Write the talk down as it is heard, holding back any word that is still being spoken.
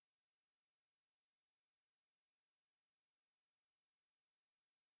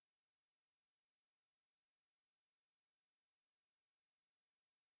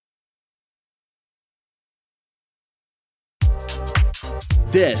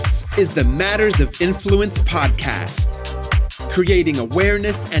This is the Matters of Influence podcast, creating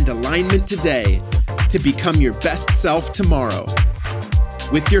awareness and alignment today to become your best self tomorrow.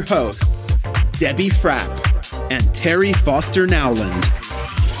 With your hosts, Debbie Frapp and Terry Foster Nowland.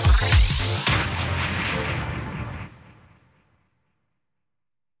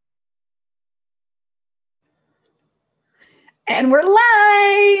 And we're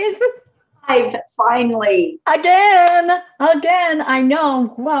live finally. Again. I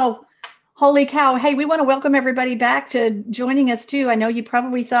know. Whoa. Holy cow. Hey, we want to welcome everybody back to joining us too. I know you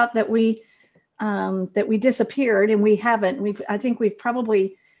probably thought that we disappeared, and we haven't. I think we've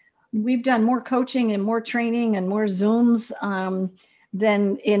done more coaching and more training and more Zooms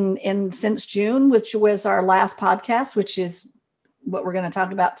than in since June, which was our last podcast, which is what we're going to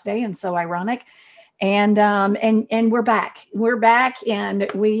talk about today. And so ironic. And we're back. We're back,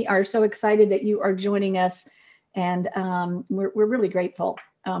 and we are so excited that you are joining us. And we're really grateful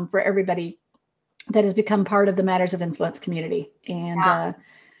for everybody that has become part of the Matters of Influence community. And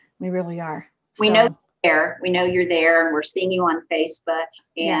we really are. We know you're there, and we're seeing you on Facebook.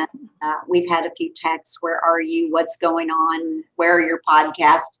 And we've had a few texts. Where are you? What's going on? Where are your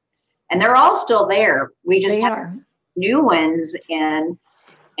podcasts? And they're all still there. We just have new ones, and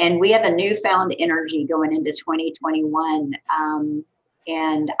we have a newfound energy going into 2021.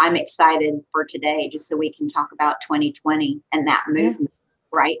 And I'm excited for today, just so we can talk about 2020 and that movement,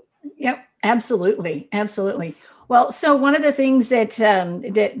 right? Yep, absolutely. Absolutely. Well, so one of the things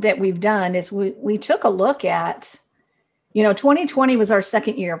that we've done is we took a look at, 2020 was our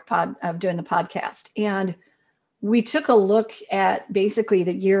second year of doing the podcast. And we took a look at basically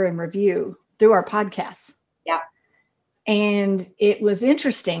the year in review through our podcasts. Yeah. And it was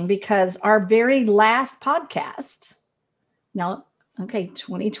interesting because our very last podcast,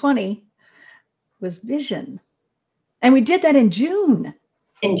 2020, was vision. And we did that in June.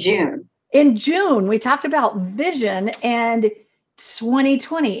 In June, we talked about vision, and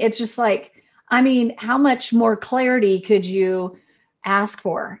 2020. It's just like, how much more clarity could you ask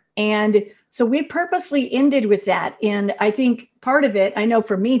for? And so we purposely ended with that. And I think part of it, I know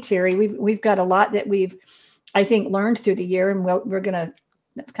for me, Terry, we've got a lot that we've, I think, learned through the year, and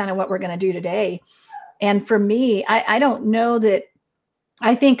that's kind of what we're going to do today. And for me, I don't know that,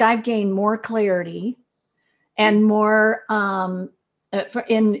 I think I've gained more clarity and more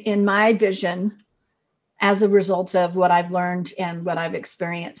in my vision as a result of what I've learned and what I've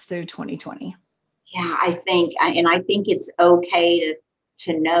experienced through 2020. Yeah, I think it's okay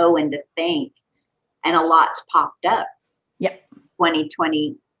to know and to think, and a lot's popped up. Yep.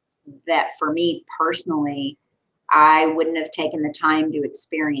 2020 that for me personally, I wouldn't have taken the time to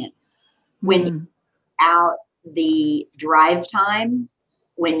experience. When out the drive time,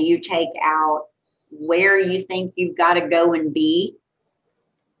 when you take out where you think you've got to go and be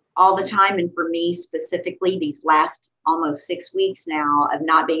all the time. And for me specifically, these last almost 6 weeks now of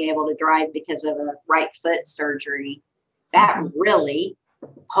not being able to drive because of a right foot surgery, that really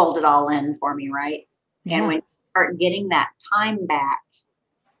pulled it all in for me, right? Yeah. And when you start getting that time back,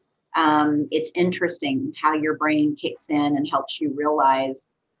 it's interesting how your brain kicks in and helps you realize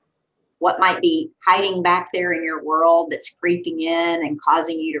what might be hiding back there in your world that's creeping in and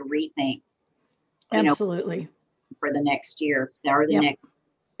causing you to rethink. Absolutely. For the next year or the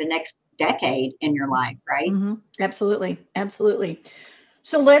next decade in your life, right? Mm-hmm. Absolutely.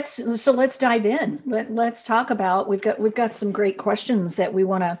 So let's dive in. Let's talk about, we've got some great questions that we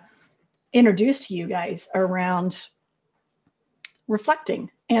want to introduce to you guys around reflecting.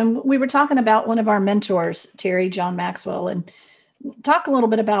 And we were talking about one of our mentors, Terry, John Maxwell, and talk a little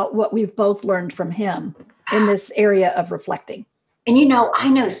bit about what we've both learned from him in this area of reflecting. And I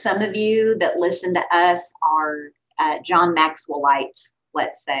know some of you that listen to us are John Maxwellites,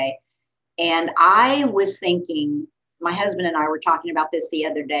 let's say. And I was thinking, my husband and I were talking about this the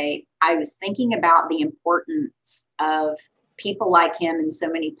other day. I was thinking about the importance of people like him in so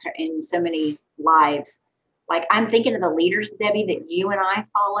many lives. Like, I'm thinking of the leaders, Debbie, that you and I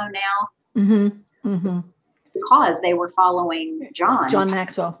follow now, because they were following John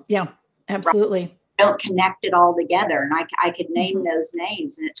Maxwell. Yeah, absolutely. Right? Don't connect it all together. And I could name those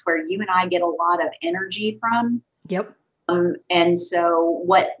names, and it's where you and I get a lot of energy from. Yep. And so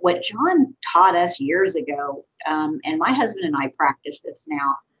what John taught us years ago, and my husband and I practice this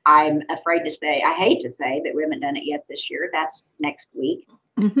now. I hate to say that we haven't done it yet this year. That's next week.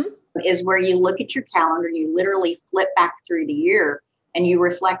 Is where you look at your calendar, you literally flip back through the year, and you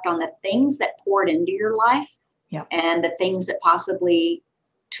reflect on the things that poured into your life, and the things that possibly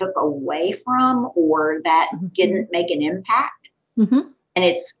took away from or that didn't make an impact. And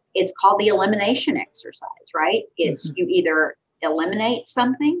it's called the elimination exercise, right? It's you either eliminate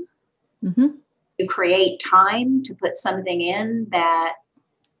something, you create time to put something in that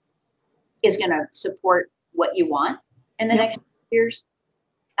is going to support what you want in the next years.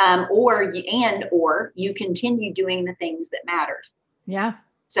 Or you continue doing the things that matter. Yeah.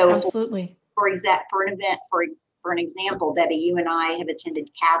 So absolutely. For an example, Debbie, you and I have attended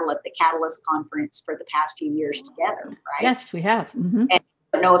the Catalyst conference for the past few years together, right? Yes, we have. And I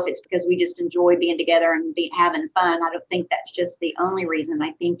don't know if it's because we just enjoy being together and having fun. I don't think that's just the only reason.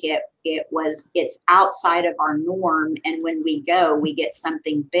 I think it's outside of our norm. And when we go, we get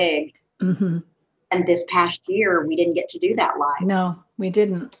something big. And this past year, we didn't get to do that live. No, we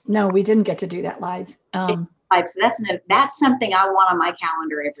didn't. No, we didn't get to do that live. So that's something I want on my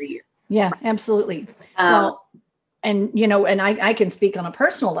calendar every year. Yeah, absolutely. Well, and I can speak on a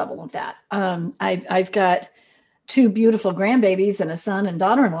personal level of that. I've got 2 beautiful grandbabies and a son and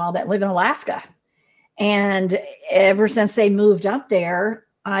daughter-in-law that live in Alaska. And ever since they moved up there,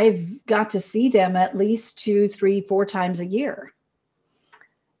 I've got to see them at least 2, 3, 4 times a year.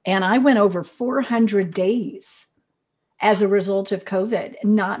 And I went over 400 days as a result of COVID,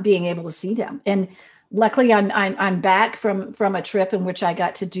 not being able to see them. And luckily I'm back from a trip in which I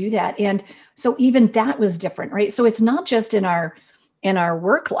got to do that. And so even that was different, right? So it's not just in our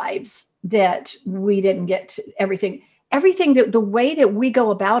work lives that we didn't get to everything that the way that we go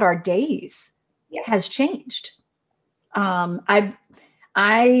about our days has changed. I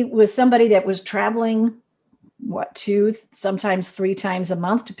was somebody that was traveling 2, sometimes 3 times a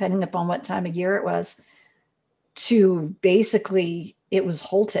month, depending upon what time of year it was, to basically it was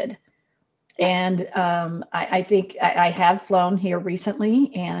halted. And I think I have flown here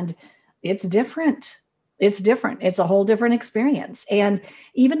recently, and it's different. It's different. It's a whole different experience. And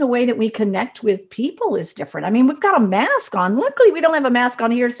even the way that we connect with people is different. I mean, we've got a mask on. Luckily, we don't have a mask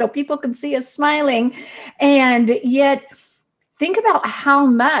on here so people can see us smiling. And yet, think about how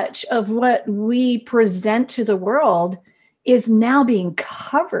much of what we present to the world is now being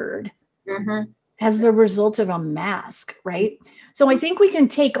covered as the result of a mask, right? So I think we can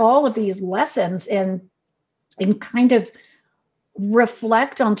take all of these lessons and kind of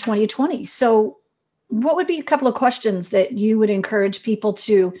reflect on 2020. So what would be a couple of questions that you would encourage people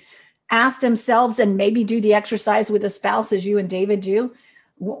to ask themselves and maybe do the exercise with a spouse as you and David do?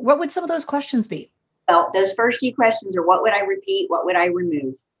 What would some of those questions be? Well, those first few questions are, what would I repeat? What would I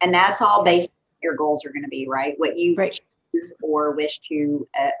remove? And that's all based on what your goals are going to be, right? What you choose or wish to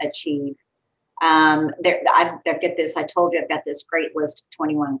achieve. I've got this, I told you I've got this great list of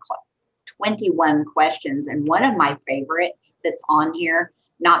 21 questions. And one of my favorites that's on here,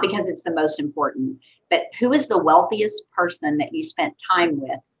 not because it's the most important, but who is the wealthiest person that you spent time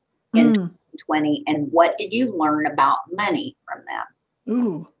with in 2020? And what did you learn about money from them?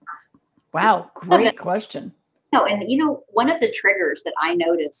 Ooh. Wow. Great question. No, and one of the triggers that I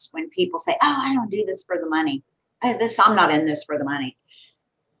notice when people say, "Oh, I don't do this for the money. I'm not in this for the money."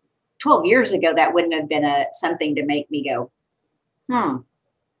 12 years ago, that wouldn't have been something to make me go,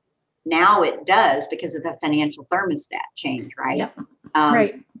 Now it does because of the financial thermostat change, right? Yep.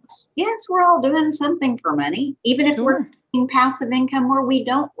 Right. Yes, we're all doing something for money, even if we're doing passive income where we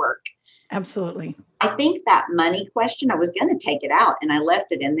don't work. Absolutely. I think that money question, I was going to take it out and I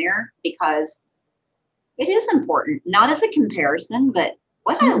left it in there because it is important, not as a comparison, but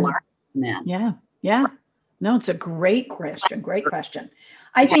what I learned from them. Yeah. Yeah. No, it's a great question. Great question.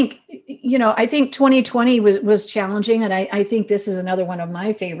 I think 2020 was challenging. And I think this is another one of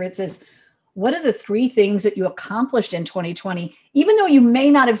my favorites is, what are the 3 things that you accomplished in 2020, even though you may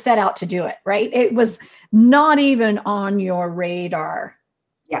not have set out to do it, right? It was not even on your radar.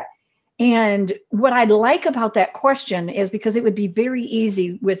 Yeah. And what I like about that question is because it would be very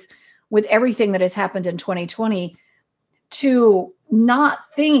easy with everything that has happened in 2020 to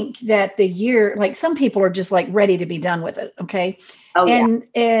not think that the year, like some people are just like ready to be done with it. Okay. Oh,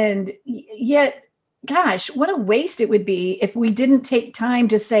 and yet, gosh, what a waste it would be if we didn't take time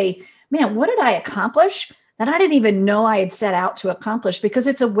to say, man, what did I accomplish that I didn't even know I had set out to accomplish? Because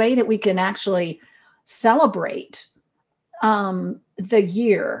it's a way that we can actually celebrate the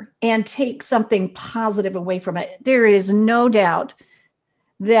year and take something positive away from it. There is no doubt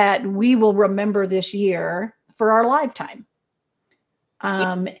that we will remember this year for our lifetime.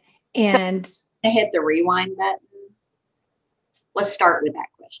 And I hit the rewind button. Let's start with that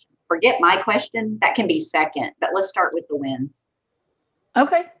question. Forget my question. That can be second, but let's start with the wins.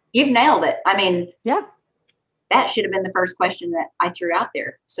 Okay. You've nailed it. I mean, yeah, that should have been the first question that I threw out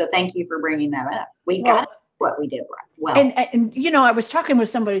there. So thank you for bringing that up. We got what we did right. Well, and I was talking with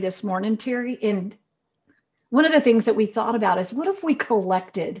somebody this morning, Terry, and one of the things that we thought about is, what if we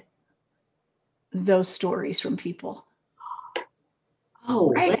collected those stories from people?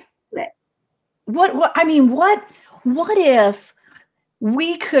 Oh, right. What if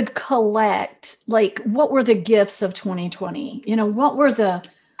we could collect, like, what were the gifts of 2020? What were the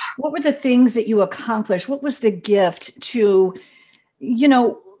things that you accomplished? What was the gift to,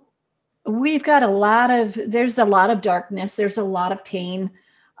 we've got there's a lot of darkness. There's a lot of pain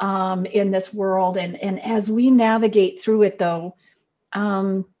in this world. And as we navigate through it, though,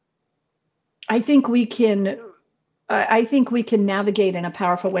 I think we can navigate in a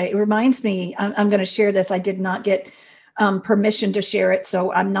powerful way. It reminds me, I'm going to share this. I did not get permission to share it,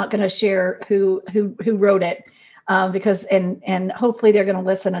 so I'm not going to share who wrote it, because and hopefully they're going to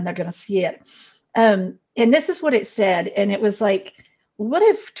listen and they're going to see it. And this is what it said, and it was like, what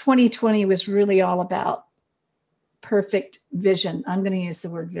if 2020 was really all about perfect vision? I'm going to use the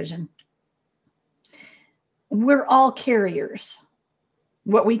word vision. We're all carriers.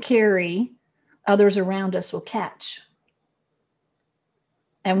 What we carry, others around us will catch.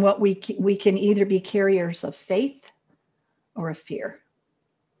 And what we can either be carriers of faith or of fear.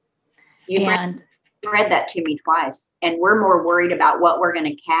 You read that to me twice, and we're more worried about what we're going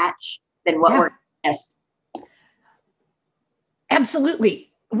to catch than what we're yes.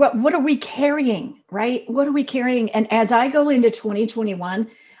 Absolutely. What are we carrying, right? What are we carrying? And as I go into 2021,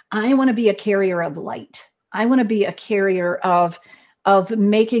 I want to be a carrier of light. I want to be a carrier of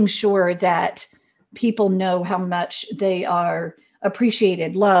making sure that people know how much they are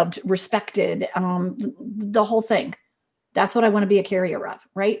appreciated, loved, respected, the whole thing. That's what I want to be a carrier of,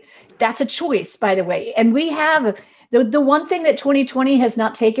 right? That's a choice, by the way. And we have the one thing that 2020 has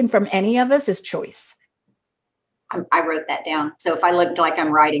not taken from any of us is choice. I wrote that down. So if I looked like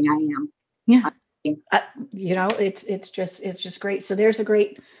I'm writing, I am. Yeah. It's just great. So there's a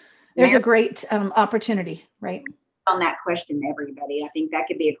great opportunity, right? On that question, everybody, I think that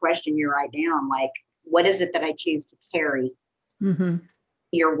could be a question you write down. Like, what is it that I choose to carry? Mm-hmm.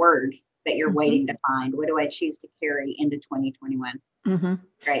 Your word that you're waiting to find. What do I choose to carry into 2021? Mm-hmm.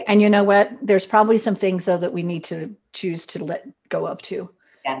 Right. And you know what? There's probably some things, though, that we need to choose to let go of too.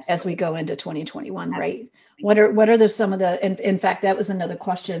 Absolutely. As we go into 2021, Absolutely. right? What are some of the, in fact, that was another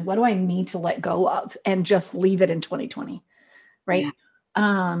question. What do I need to let go of and just leave it in 2020? Right.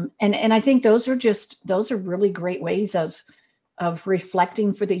 Yeah. And I think those are really great ways of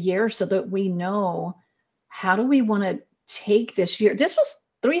reflecting for the year so that we know, how do we want to take this year? This was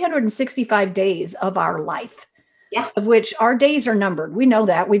 365 days of our life, of which our days are numbered. We know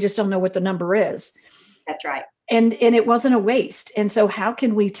that. We just don't know what the number is. That's right. And it wasn't a waste. And so how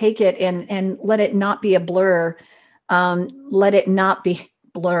can we take it and let it not be a blur? Let it not be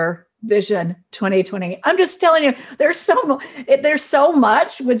blur vision 2020. I'm just telling you, there's so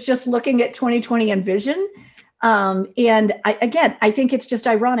much with just looking at 2020 and vision. And I think it's just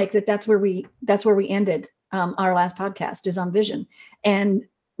ironic that that's where we ended. Our last podcast is on vision. And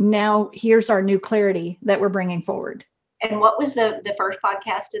now here's our new clarity that we're bringing forward. And what was the first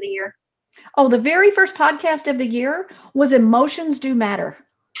podcast of the year? Oh, the very first podcast of the year was Emotions Do Matter.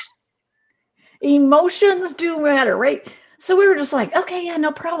 Emotions do matter, right? So we were just like, okay, yeah,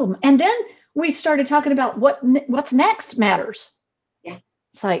 no problem. And then we started talking about what's next matters. Yeah.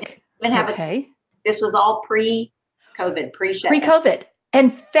 It's like, okay. This was all pre-COVID, pre-COVID.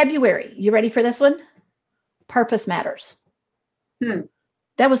 And February, you ready for this one? Purpose matters.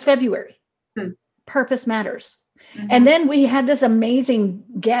 That was February. Purpose matters. Mm-hmm. And then we had this amazing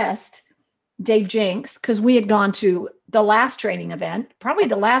guest, Dave Jenks, because we had gone to the last training event. Probably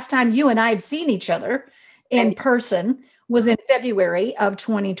the last time you and I have seen each other in person was in February of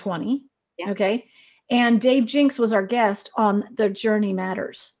 2020. Yeah. Okay. And Dave Jenks was our guest on The Journey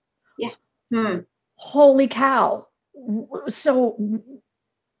Matters. Yeah. Holy cow. So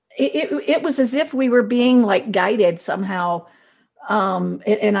it was as if we were being like guided somehow.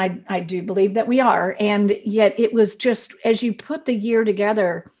 And I do believe that we are. And yet it was just, as you put the year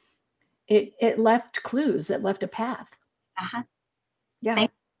together, it left clues, it left a path. Yeah.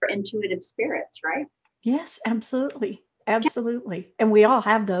 Thanks for intuitive spirits, right? Yes, absolutely. Absolutely. And we all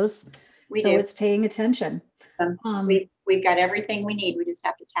have those. So it's paying attention. We've got everything we need. We just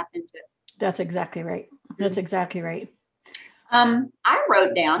have to tap into it. That's exactly right. That's exactly right. I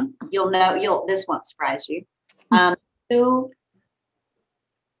wrote down, this won't surprise you. Who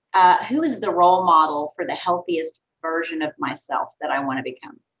is the role model for the healthiest version of myself that I want to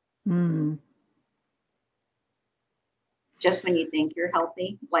become? Just when you think you're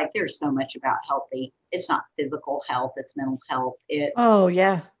healthy, like there's so much about healthy. It's not physical health, it's mental health.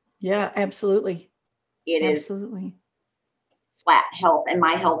 Yeah, absolutely. It absolutely. Is flat health. And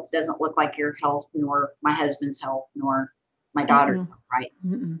my health doesn't look like your health, nor my husband's health, nor my daughter's health, right?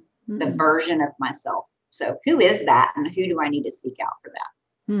 The version of myself. So who is that, and who do I need to seek out for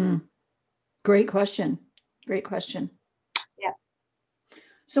that? Great question. Great question. Yeah.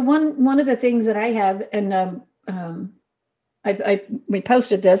 So one of the things that I have, and we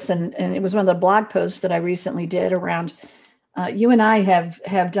posted this, and it was one of the blog posts that I recently did around. You and I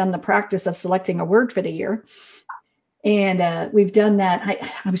have done the practice of selecting a word for the year, and we've done that.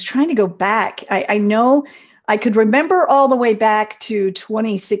 I was trying to go back. I know I could remember all the way back to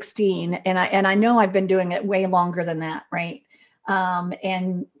 2016, and I know I've been doing it way longer than that, right?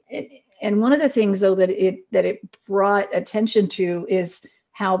 And one of the things though that it brought attention to is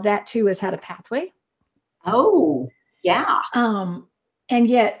how that too has had a pathway. Oh, yeah. And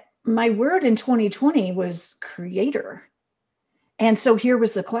yet my word in 2020 was creator. And so here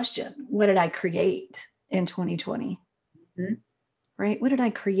was the question: what did I create in 2020? Mm-hmm. Right? What did I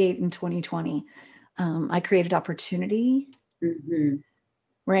create in 2020? I created opportunity. Mm-hmm.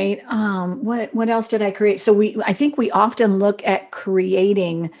 Right? What else did I create? So I think we often look at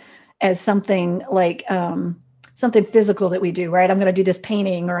creating as something like something physical that we do, right? I'm going to do this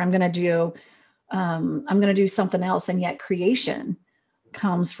painting, or I'm going to do something else. And yet creation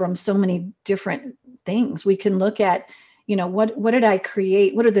comes from so many different things. We can look at, what did I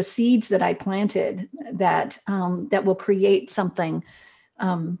create? What are the seeds that I planted that will create something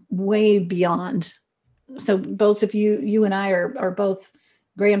way beyond? So both of you and I are both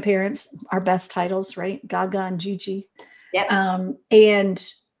grandparents, our best titles, right? Gaga and Gigi. Yep. And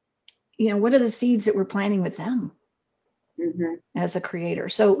what are the seeds that we're planting with them as a creator?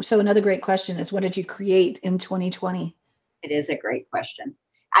 So another great question is, what did you create in 2020? It is a great question.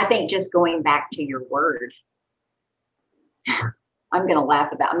 I think just going back to your word, I'm going to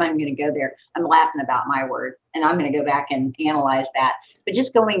laugh about, I'm not even going to go there. I'm laughing about my word, and I'm going to go back and analyze that. But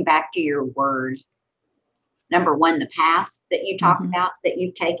just going back to your word, number one, the path that you talked about, that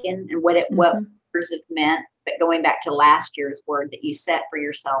you've taken, and what words have meant. But going back to last year's word that you set for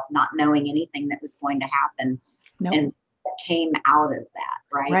yourself, not knowing anything that was going to happen, and what came out of that,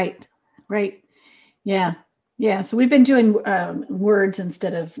 right? Right. Yeah. So we've been doing words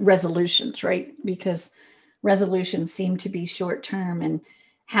instead of resolutions, right? Because resolutions seem to be short term, and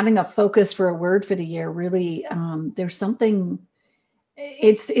having a focus for a word for the year really, there's something.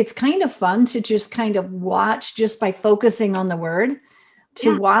 It's kind of fun to just kind of watch, just by focusing on the word,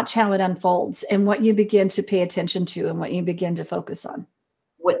 to watch how it unfolds and what you begin to pay attention to and what you begin to focus on.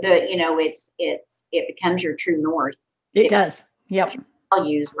 What it becomes your true north. It does. Yep.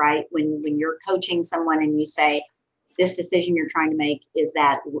 Values, right? When you're coaching someone and you say, this decision you're trying to make, is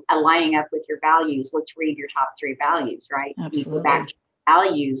that aligning up with your values? Let's read your top 3 values, right? Absolutely. You go back to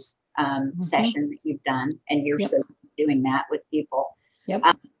values session that you've done, and you're so doing that with people. Yep.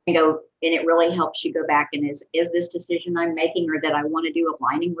 And it really helps you go back and is this decision I'm making, or that I want to do,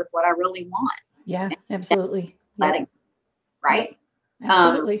 aligning with what I really want? Yeah, absolutely. Letting, right?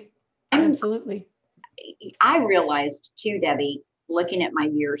 Absolutely. Absolutely. I realized too, Debbie, looking at my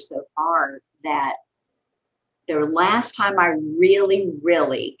year so far, that the last time I really,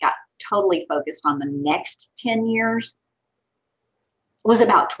 really got totally focused on the next 10 years was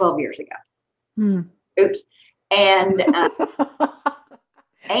about 12 years ago. Oops. And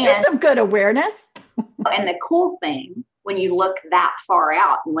there's some good awareness. And the cool thing, when you look that far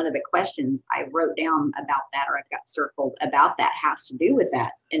out, and one of the questions I wrote down about that, or I've got circled about that, has to do with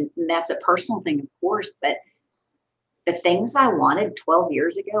that. And that's a personal thing, of course, but the things I wanted 12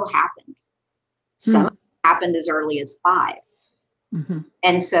 years ago happened. Some happened as early as 5.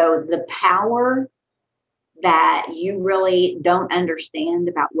 And so the power that you really don't understand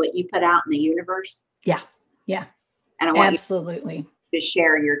about what you put out in the universe. Yeah. And I want absolutely you to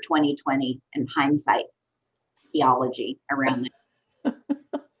share your 2020 and hindsight theology around that.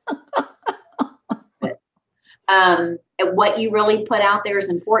 What you really put out there is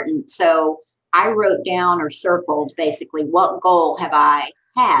important. So I wrote down, or circled, basically, what goal have I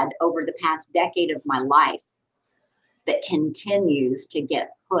had over the past decade of my life that continues to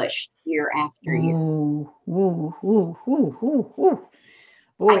get pushed year after year.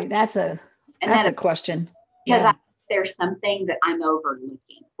 Boy, that's a question. Because there's something that I'm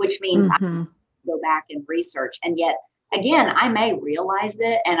overlooking, which means I go back and research. And yet, again, I may realize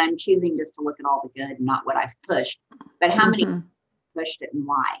it, and I'm choosing just to look at all the good, not what I've pushed. But how many pushed it, and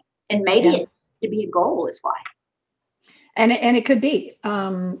why? And maybe it to be a goal is why. And it could be.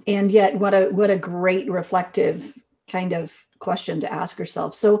 And yet, what a great reflective kind of question to ask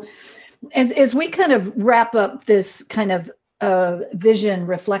yourself. So as we kind of wrap up this kind of vision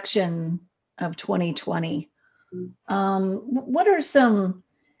reflection of 2020, what are some,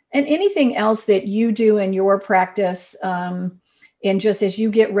 and anything else that you do in your practice, and just as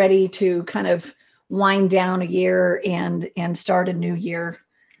you get ready to kind of wind down a year and start a new year.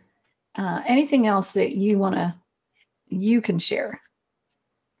 Anything else that you can share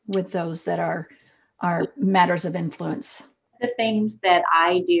with those that are matters of influence? The things that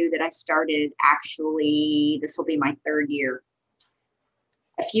I do that I started, actually, this will be my 3rd year.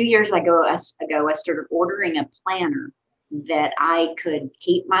 A few years ago, I started ordering a planner that I could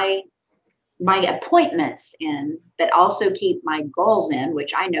keep my appointments in, but also keep my goals in,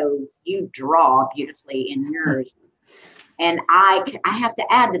 which I know you draw beautifully in yours. And I have to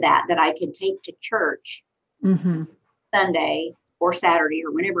add to that I could take to church Sunday or Saturday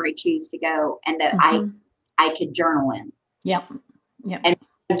or whenever I choose to go, and that I could journal in. Yep. And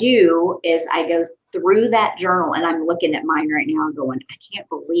what I do is I go through that journal, and I'm looking at mine right now going, I can't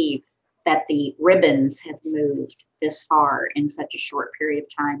believe that the ribbons have moved this far in such a short period of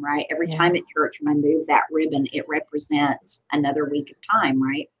time, right? Every time at church, when I move that ribbon, it represents another week of time,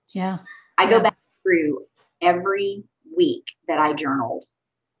 right? Yeah. I go back through every week that I journaled,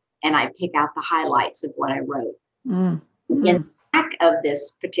 and I pick out the highlights of what I wrote. In the back of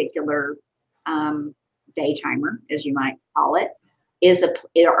this particular day timer, as you might call it,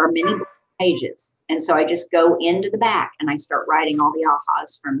 are many pages. And so I just go into the back and I start writing all the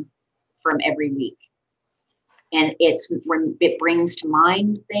ahas from every week. And it brings to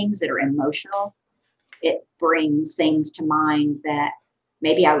mind things that are emotional. It brings things to mind that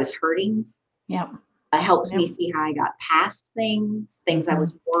maybe I was hurting. Yeah. It helps me see how I got past things I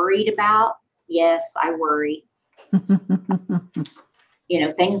was worried about. Yes, I worry.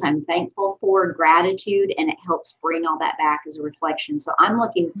 Things I'm thankful for, gratitude, and it helps bring all that back as a reflection. So I'm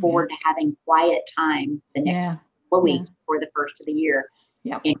looking forward to having quiet time the next couple of weeks before the first of the year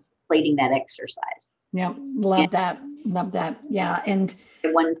in completing that exercise. Yeah. Love that. Yeah. And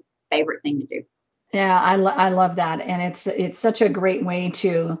one favorite thing to do. Yeah. I love that. And it's such a great way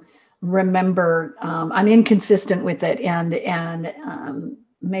to remember. I'm inconsistent with it. And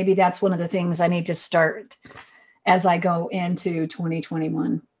maybe that's one of the things I need to start as I go into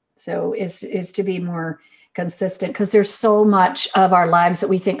 2021. So is to be more consistent, because there's so much of our lives that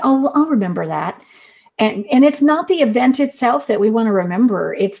we think, oh, well, I'll remember that. And it's not the event itself that we want to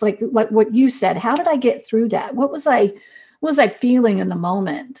remember. It's like what you said. How did I get through that? What was I feeling in the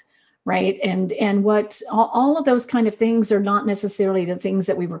moment? Right. And what all of those kind of things are not necessarily the things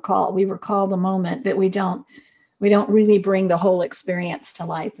that we recall. We recall the moment, but we don't really bring the whole experience to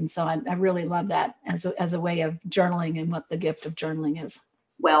life. And so I really love that as a way of journaling and what the gift of journaling is.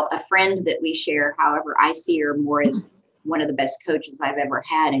 Well, a friend that we share, however, I see her more as one of the best coaches I've ever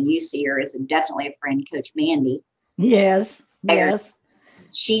had. And you see her as definitely a friend, Coach Mandy. Yes. Yes.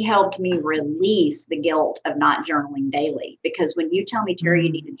 She helped me release the guilt of not journaling daily. Because when you tell me, Terry,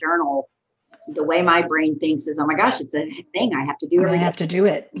 you need to journal, the way my brain thinks is, oh my gosh, it's a thing I have to do every day. I have to do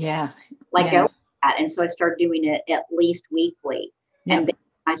it. Yeah. Go. And so I started doing it at least weekly. Yep. And then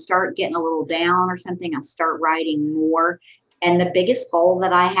I start getting a little down or something. I start writing more. And the biggest goal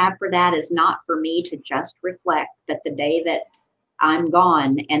that I have for that is not for me to just reflect, but the day that I'm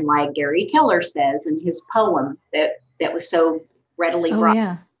gone. And like Gary Keller says in his poem that was so readily brought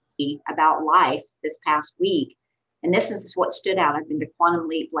to me about life this past week. And this is what stood out. I've been to Quantum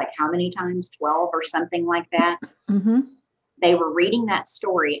Leap like how many times? 12 or something like that. Mm-hmm. They were reading that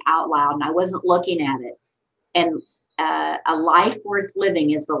story out loud and I wasn't looking at it. And a life worth living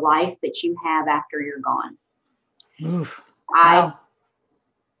is the life that you have after you're gone. Oof. Wow.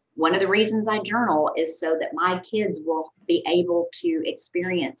 One of the reasons I journal is so that my kids will be able to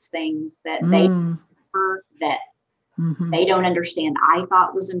experience things that they remember, that they don't understand I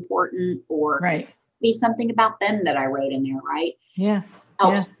thought was important, or be something about them that I wrote in there, right? Yeah.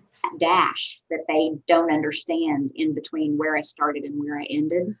 Helps that dash that they don't understand in between where I started and where I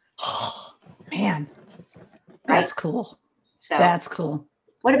ended. Oh, man, that's cool. So that's cool.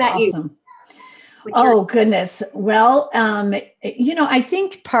 What about you? Oh, goodness. Well, I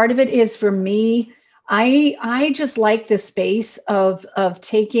think part of it is for me, I just like the space of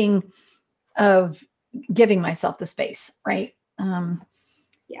giving myself the space. Right.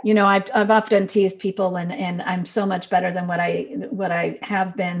 I've often teased people and I'm so much better than what I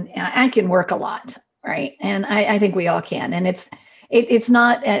have been. I can work a lot. Right. And I think we all can. And it's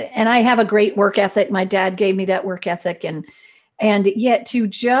not, and I have a great work ethic. My dad gave me that work ethic and yet to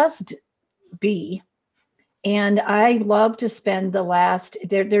just be. And I love to spend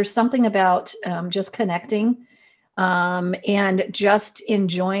there's something about just connecting and just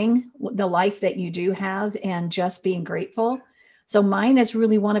enjoying the life that you do have and just being grateful. So mine is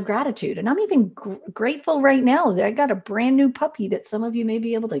really one of gratitude. And I'm even grateful right now that I got a brand new puppy that some of you may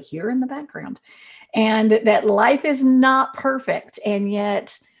be able to hear in the background, and that life is not perfect. And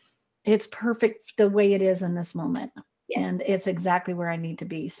yet it's perfect the way it is in this moment. Yeah. And it's exactly where I need to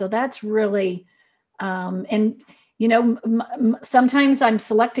be. So that's really, and you know, sometimes I'm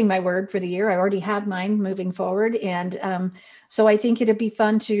selecting my word for the year. I already have mine moving forward. And so I think it'd be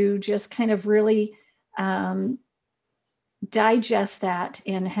fun to just kind of really digest that,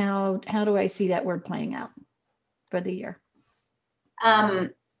 and how do I see that word playing out for the year?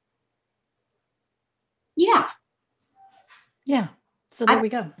 Yeah. So there we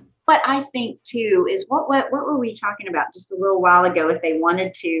go. But I think too is what were we talking about just a little while ago? If they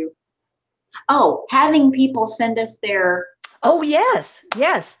wanted to, having people send us their. Oh yes.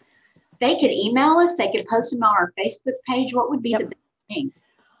 They could email us. They could post them on our Facebook page. What would be the best thing?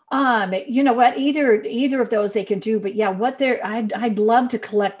 You know what? Either of those they can do, but yeah, I'd love to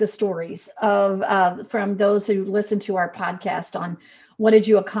collect the stories of from those who listen to our podcast on what did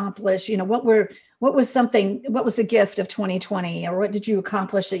you accomplish? You know, what was the gift of 2020, or what did you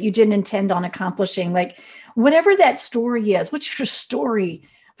accomplish that you didn't intend on accomplishing? Like whatever that story is, what's your story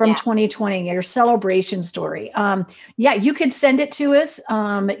from 2020, your celebration story? You could send it to us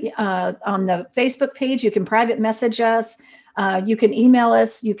on the Facebook page. You can private message us. You can email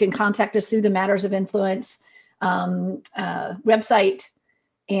us. You can contact us through the Matters of Influence website.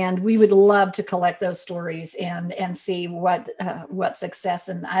 And we would love to collect those stories and see what success.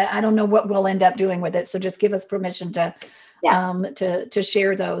 And I don't know what we'll end up doing with it. So just give us permission to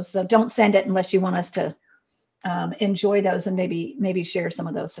share those. So don't send it unless you want us to enjoy those and maybe share some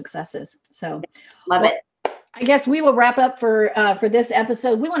of those successes. So love it. I guess we will wrap up for this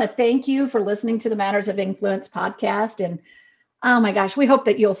episode. We want to thank you for listening to the Matters of Influence podcast. And oh my gosh, we hope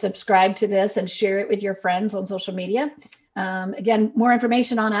that you'll subscribe to this and share it with your friends on social media. Again, more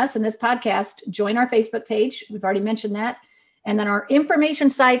information on us and this podcast, join our Facebook page. We've already mentioned that. And then our information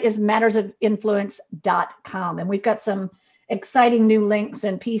site is mattersofinfluence.com. And we've got some exciting new links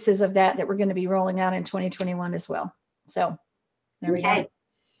and pieces of that we're going to be rolling out in 2021 as well. So there we go.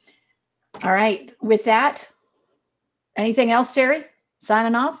 All right. With that, anything else, Terry?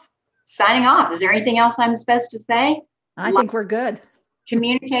 Signing off? Signing off. Is there anything else I'm supposed to say? I think we're good.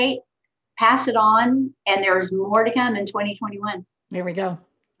 Communicate, pass it on, and there's more to come in 2021. There we go.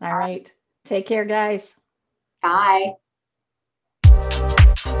 All right. Take care, guys. Bye.